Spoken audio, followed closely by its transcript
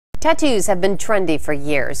Tattoos have been trendy for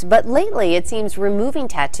years, but lately it seems removing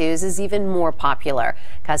tattoos is even more popular.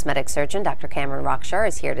 Cosmetic surgeon Dr. Rokhsar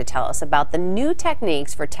is here to tell us about the new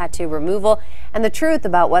techniques for tattoo removal and the truth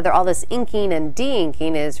about whether all this inking and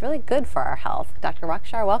de-inking is really good for our health. Dr.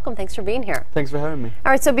 Rokhsar, welcome. Thanks for being here. Thanks for having me.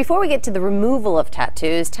 All right, so before we get to the removal of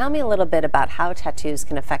tattoos, tell me a little bit about how tattoos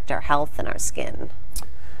can affect our health and our skin.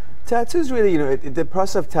 Tattoos really, the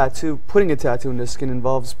process of putting a tattoo in the skin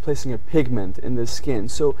involves placing a pigment in the skin.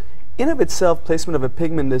 So in of itself, placement of a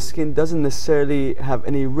pigment in the skin doesn't necessarily have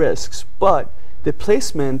any risks, but the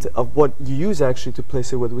placement of what you use actually to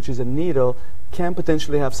place it with, which is a needle, can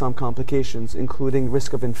potentially have some complications, including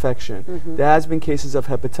risk of infection. There has been cases of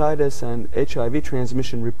hepatitis and HIV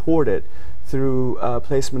transmission reported through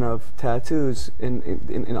placement of tattoos in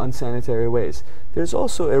unsanitary ways. There's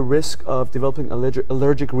also a risk of developing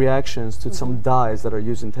allergic reactions to some dyes that are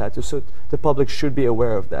used in tattoos, so the public should be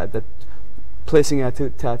aware of that placing a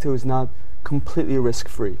tattoo is not completely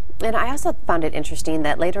risk-free. And I also found it interesting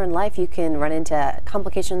that later in life you can run into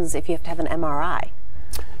complications if you have to have an MRI.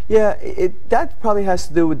 Yeah, that probably has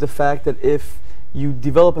to do with the fact that if you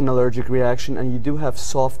develop an allergic reaction and you do have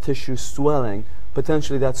soft tissue swelling,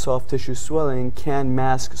 potentially that soft tissue swelling can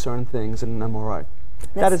mask certain things in an MRI.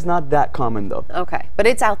 That is not that common though. Okay, but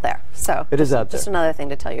it's out there. So it is out there. Just another thing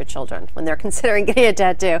to tell your children when they're considering getting a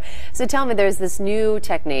tattoo. So tell me, there's this new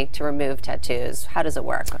technique to remove tattoos. How does it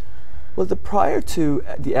work? Well, prior to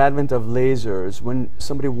the advent of lasers, when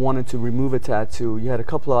somebody wanted to remove a tattoo, you had a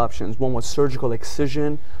couple of options. One was surgical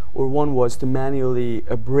excision, or one was to manually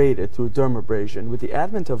abrade it through dermabrasion. With the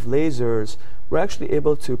advent of lasers, we're actually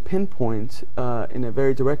able to pinpoint in a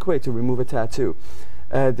very direct way to remove a tattoo.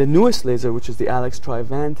 The newest laser, which is the Alex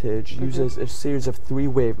Trivantage, uses a series of 3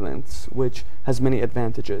 wavelengths, which has many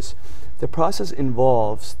advantages. The process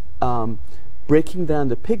involves breaking down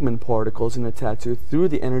the pigment particles in a tattoo through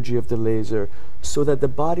the energy of the laser so that the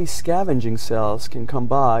body's scavenging cells can come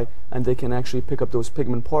by and they can actually pick up those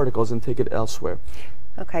pigment particles and take it elsewhere.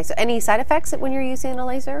 Okay, so any side effects when you're using a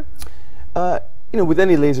laser? With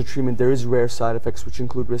any laser treatment, there is rare side effects which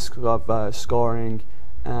include risk of scarring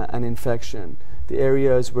and infection. The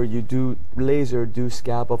areas where you do laser do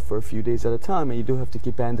scab up for a few days at a time, and you do have to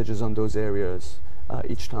keep bandages on those areas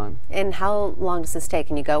each time. And how long does this take?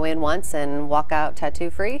 Can you go in once and walk out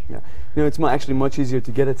tattoo-free? Yeah, it's actually much easier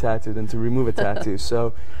to get a tattoo than to remove a tattoo.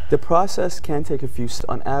 So the process can take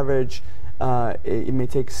on average, it may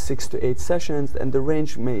take 6 to 8 sessions, and the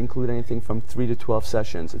range may include anything from 3 to 12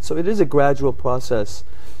 sessions. So it is a gradual process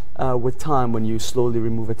with time when you slowly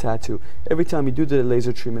remove a tattoo. Every time you do the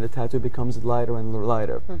laser treatment, the tattoo becomes lighter and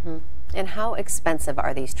lighter. And how expensive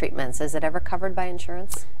are these treatments? Is it ever covered by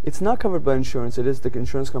insurance? It's not covered by insurance. It is, the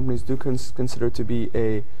insurance companies do consider it to be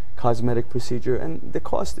a cosmetic procedure, and the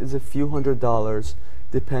cost is a few $100s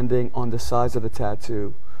depending on the size of the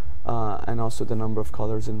tattoo and also the number of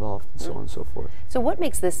colors involved and so on and so forth. So what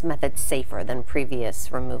makes this method safer than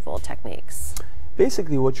previous removal techniques?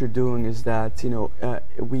 Basically what you're doing is that you're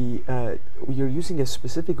using a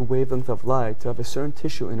specific wavelength of light to have a certain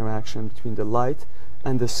tissue interaction between the light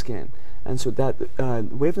and the skin, and so that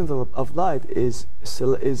wavelength of light is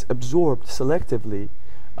absorbed selectively,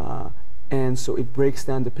 and so it breaks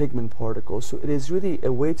down the pigment particles. So it is really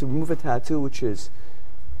a way to remove a tattoo which is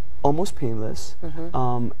almost painless,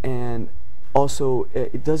 and also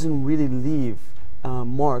it doesn't really leave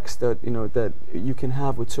marks that you can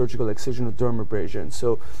have with surgical excision or dermabrasion.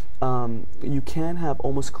 So you can have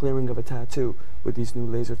almost clearing of a tattoo with these new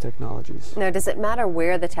laser technologies. Now, does it matter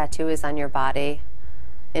where the tattoo is on your body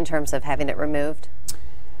in terms of having it removed?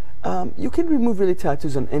 You can remove really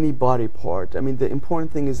tattoos on any body part. I mean, the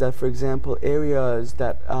important thing is that, for example, areas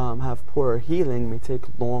that have poorer healing may take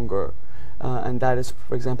longer. And that is,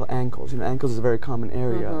 for example, ankles. Ankles is a very common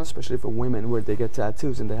area, especially for women, where they get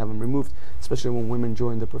tattoos and they have them removed, especially when women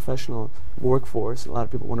join the professional workforce. A lot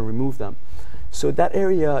of people want to remove them. So that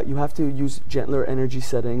area, you have to use gentler energy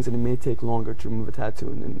settings, and it may take longer to remove a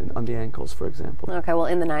tattoo on the ankles, for example. Okay, well,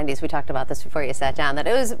 in the 90s, we talked about this before you sat down, that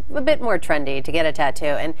it was a bit more trendy to get a tattoo.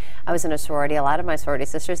 And I was in a sorority. A lot of my sorority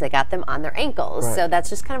sisters, they got them on their ankles. Right. So that's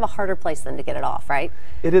just kind of a harder place than to get it off, right?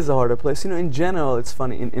 It is a harder place. In general, it's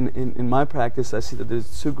funny. In my practice, I see that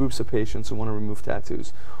there's 2 groups of patients who want to remove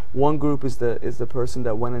tattoos. One group is the person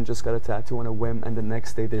that went and just got a tattoo on a whim, and the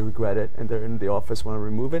next day they regret it, and they're in the office, want to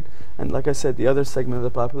remove it. And like I said, the other segment of the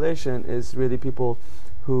population is really people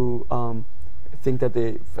who think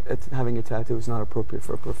that having a tattoo is not appropriate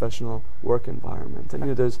for a professional work environment.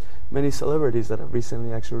 And there's many celebrities that have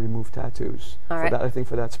recently actually removed tattoos. I think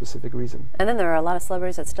for that specific reason. And then there are a lot of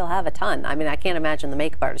celebrities that still have a ton. I mean, I can't imagine the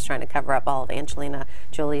makeup artist trying to cover up all of Angelina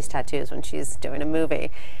Jolie's tattoos when she's doing a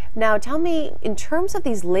movie. Now, tell me, in terms of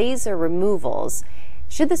these laser removals,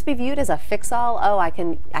 should this be viewed as a fix-all? Oh, I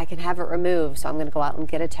can have it removed, so I'm going to go out and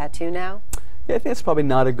get a tattoo now? Yeah, I think it's probably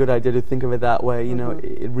not a good idea to think of it that way.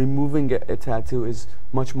 Removing a tattoo is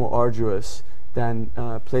much more arduous than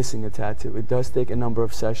placing a tattoo. It does take a number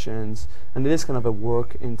of sessions, and it is kind of a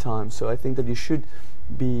work in time. So I think that you should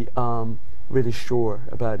be really sure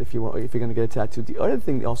about if you're going to get a tattoo. The other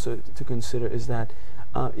thing also to consider is that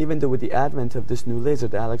even though with the advent of this new laser,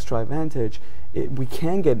 the Alex Trivantage, we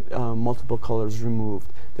can get multiple colors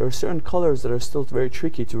removed. There are certain colors that are still very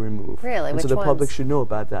tricky to remove. Really? And so the public should know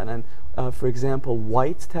about that. And for example,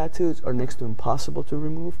 white tattoos are next to impossible to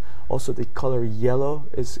remove. Also, the color yellow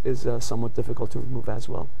is somewhat difficult to remove as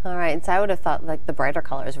well. All right. So I would have thought like the brighter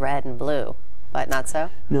colors, red and blue. But not so?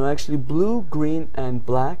 No, actually blue, green, and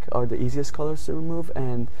black are the easiest colors to remove,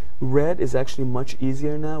 and red is actually much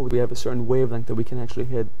easier now. We have a certain wavelength that we can actually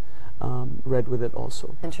hit red with it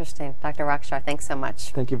also. Interesting. Dr. Rokhsar, thanks so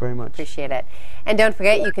much. Thank you very much. Appreciate it. And don't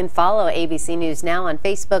forget, you can follow ABC News Now on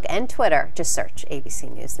Facebook and Twitter. Just search ABC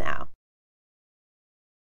News Now.